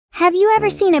Have you ever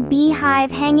seen a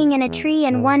beehive hanging in a tree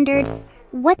and wondered,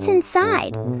 what's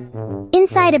inside?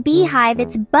 Inside a beehive,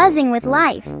 it's buzzing with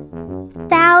life.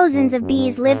 Thousands of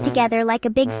bees live together like a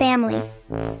big family.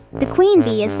 The queen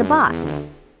bee is the boss.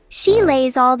 She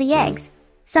lays all the eggs,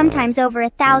 sometimes over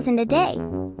 1,000 a day.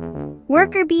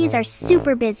 Worker bees are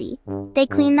super busy. They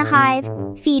clean the hive,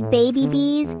 feed baby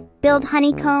bees, build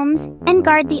honeycombs, and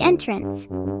guard the entrance.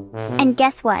 And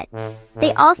guess what?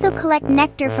 They also collect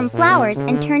nectar from flowers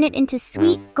and turn it into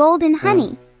sweet, golden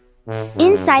honey.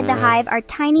 Inside the hive are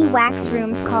tiny wax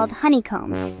rooms called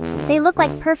honeycombs. They look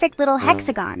like perfect little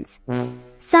hexagons.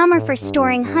 Some are for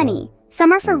storing honey,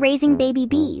 some are for raising baby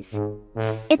bees.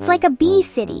 It's like a bee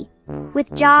city,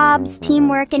 with jobs,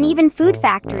 teamwork, and even food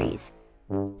factories.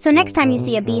 So next time you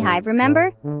see a beehive,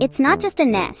 remember, it's not just a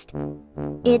nest.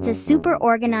 It's a super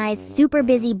organized, super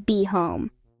busy bee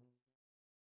home.